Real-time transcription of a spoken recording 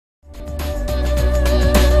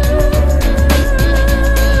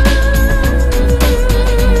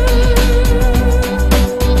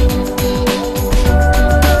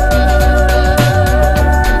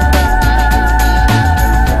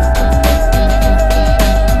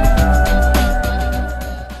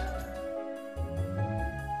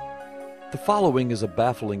following is a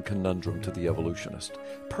baffling conundrum to the evolutionist.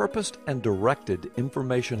 Purposed and directed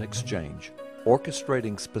information exchange,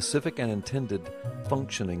 orchestrating specific and intended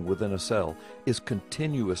functioning within a cell, is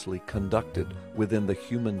continuously conducted within the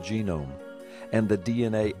human genome and the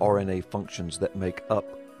DNA-RNA functions that make up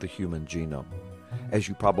the human genome. As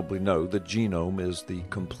you probably know, the genome is the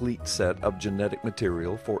complete set of genetic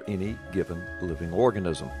material for any given living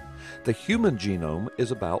organism. The human genome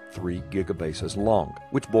is about 3 gigabases long,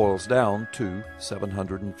 which boils down to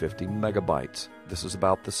 750 megabytes. This is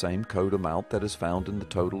about the same code amount that is found in the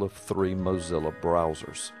total of 3 Mozilla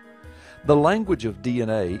browsers. The language of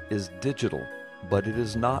DNA is digital, but it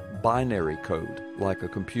is not binary code like a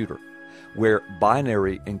computer. Where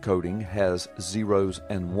binary encoding has zeros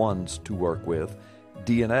and ones to work with,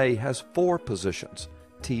 DNA has 4 positions,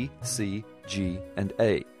 T, C, G, and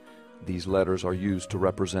A. These letters are used to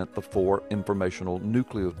represent the 4 informational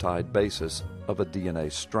nucleotide bases of a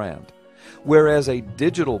DNA strand. Whereas a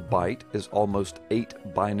digital byte is almost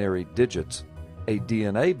 8 binary digits, a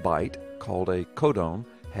DNA byte, called a codon,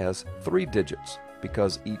 has 3 digits.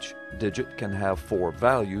 Because each digit can have 4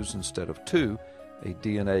 values instead of 2, a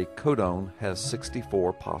DNA codon has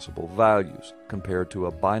 64 possible values, compared to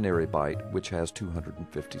a binary byte, which has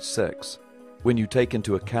 256. When you take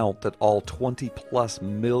into account that all 20-plus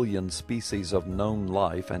million species of known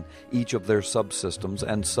life and each of their subsystems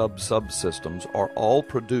and sub-subsystems are all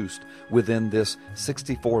produced within this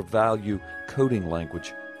 64-value coding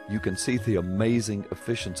language, you can see the amazing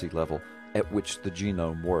efficiency level at which the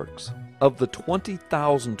genome works. Of the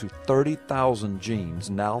 20,000 to 30,000 genes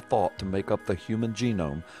now thought to make up the human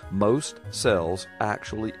genome, most cells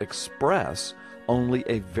actually express only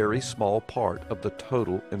a very small part of the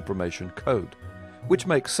total information code. Which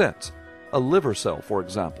makes sense. A liver cell, for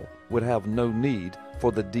example, would have no need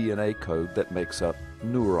for the DNA code that makes up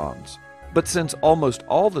neurons. But since almost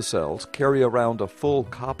all the cells carry around a full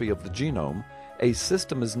copy of the genome, a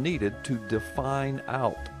system is needed to define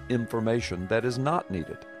out information that is not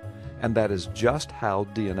needed. And that is just how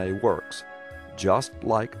DNA works. Just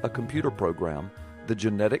like a computer program, the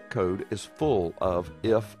genetic code is full of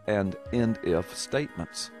if and end if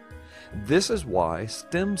statements. This is why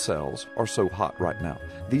stem cells are so hot right now.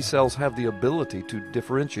 These cells have the ability to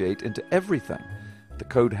differentiate into everything. The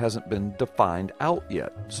code hasn't been defined out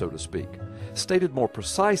yet, so to speak. Stated more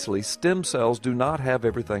precisely, stem cells do not have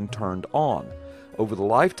everything turned on. Over the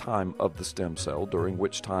lifetime of the stem cell, during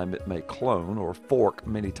which time it may clone or fork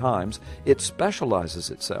many times, it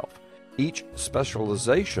specializes itself. Each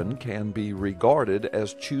specialization can be regarded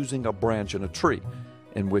as choosing a branch in a tree,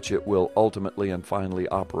 in which it will ultimately and finally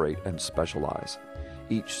operate and specialize.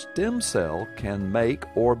 Each stem cell can make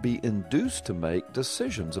or be induced to make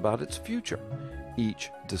decisions about its future.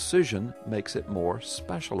 Each decision makes it more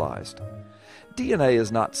specialized. DNA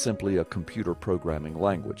is not simply a computer programming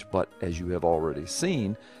language, but as you have already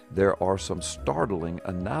seen, there are some startling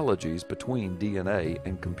analogies between DNA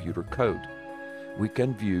and computer code. We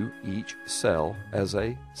can view each cell as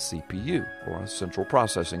a CPU, or a central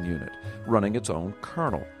processing unit, running its own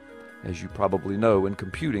kernel. As you probably know, in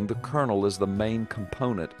computing, the kernel is the main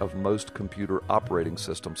component of most computer operating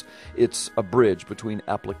systems. It's a bridge between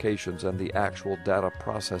applications and the actual data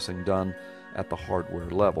processing done at the hardware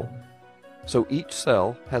level. So each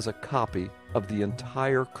cell has a copy of the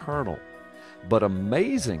entire kernel. But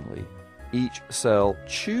amazingly, each cell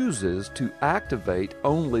chooses to activate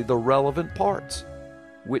only the relevant parts,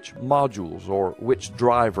 which modules or which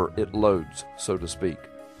driver it loads, so to speak.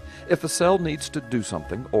 If a cell needs to do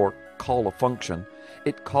something or call a function,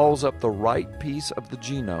 it calls up the right piece of the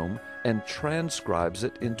genome and transcribes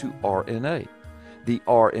it into RNA. The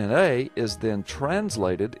RNA is then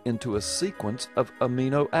translated into a sequence of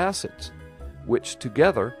amino acids, which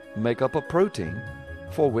together make up a protein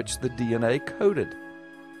for which the DNA coded.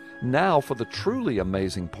 Now for the truly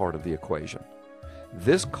amazing part of the equation.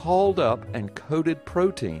 This called up and coded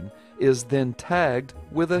protein is then tagged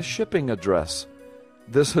with a shipping address.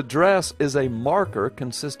 This address is a marker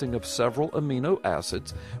consisting of several amino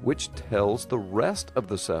acids which tells the rest of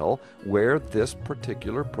the cell where this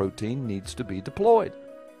particular protein needs to be deployed.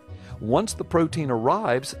 Once the protein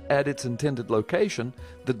arrives at its intended location,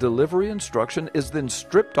 the delivery instruction is then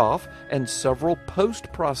stripped off and several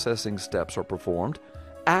post-processing steps are performed,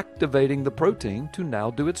 activating the protein to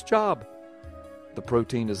now do its job. The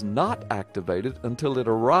protein is not activated until it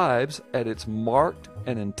arrives at its marked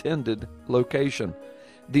and intended location.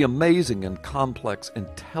 The amazing and complex,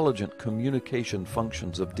 intelligent communication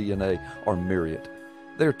functions of DNA are myriad.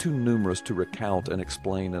 They are too numerous to recount and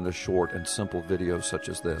explain in a short and simple video such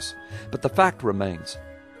as this. But the fact remains,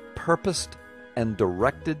 purposed and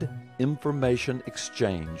directed information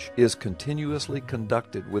exchange is continuously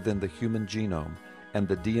conducted within the human genome and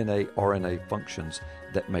the DNA RNA functions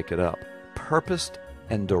that make it up. Purposed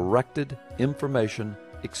and directed information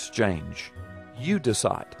exchange. You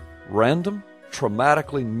decide. Random,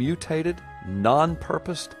 traumatically mutated,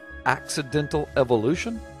 non-purposed, accidental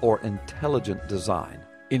evolution, or intelligent design?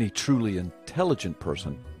 Any truly intelligent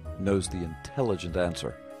person knows the intelligent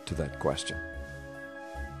answer to that question.